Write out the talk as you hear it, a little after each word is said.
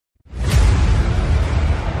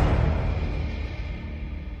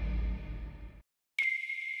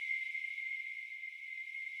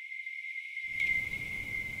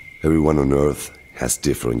Everyone on Earth has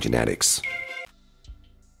different genetics.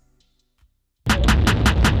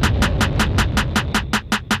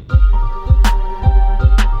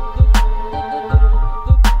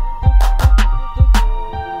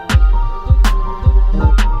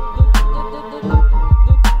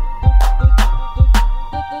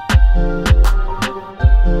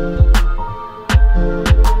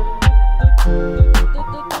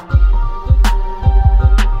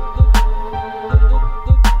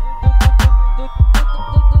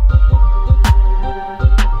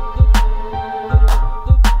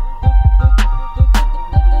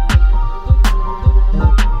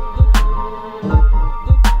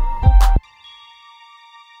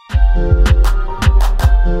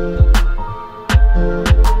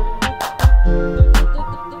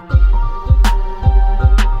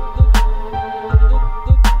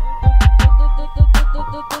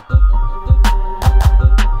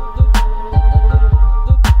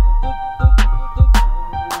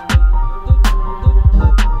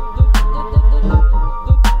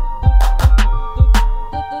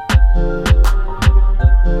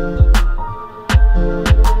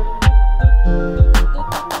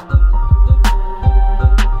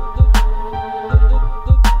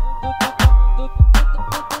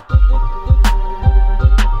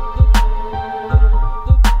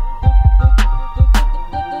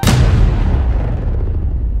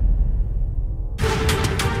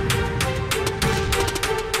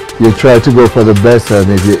 You try to go for the best, and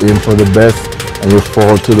if you aim for the best and you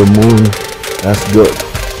fall to the moon, that's good.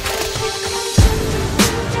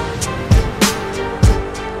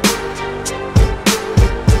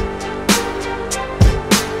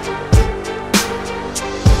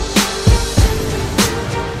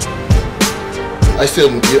 I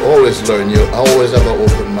feel you always learn, you always have an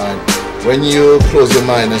open mind. When you close your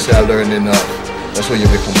mind and say I learned enough, that's when you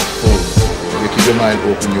become a fool. If you keep your mind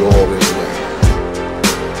open, you always learn.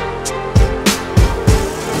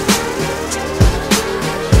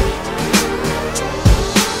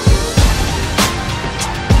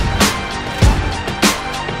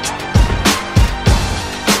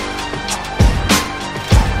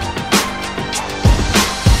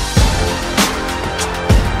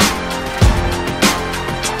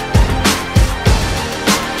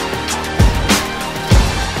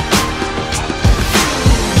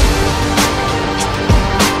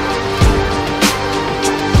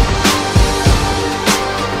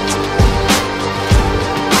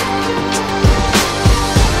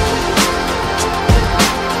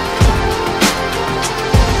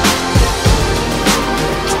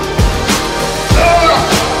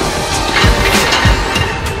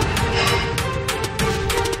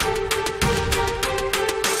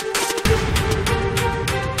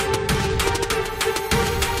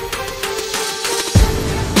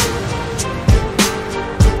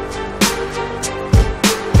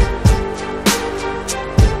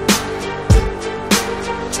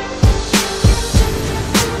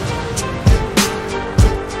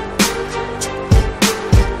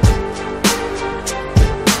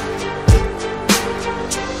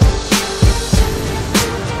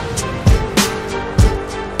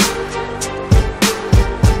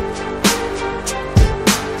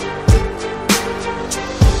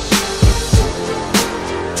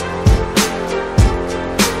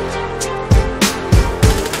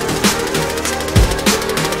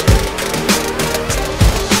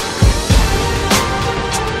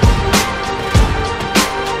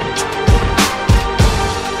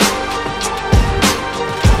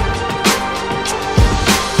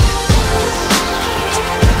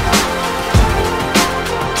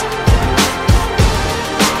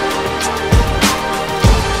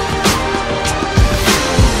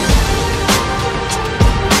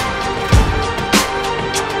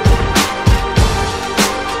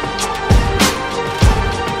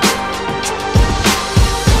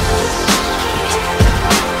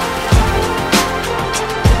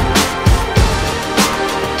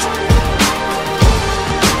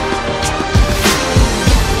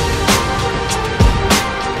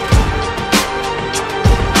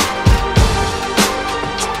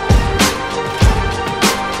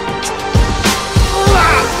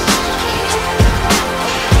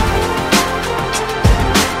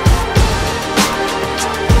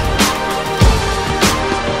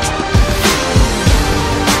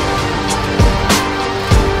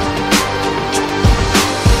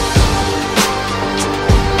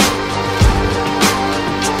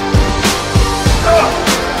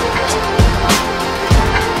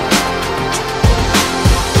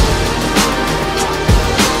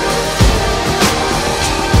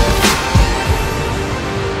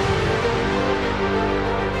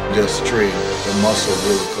 Just train. the muscle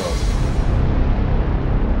will come.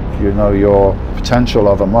 You know, your potential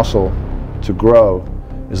of a muscle to grow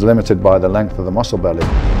is limited by the length of the muscle belly,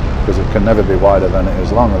 because it can never be wider than it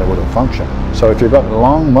is long, and it wouldn't function. So if you've got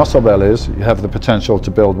long muscle bellies, you have the potential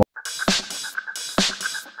to build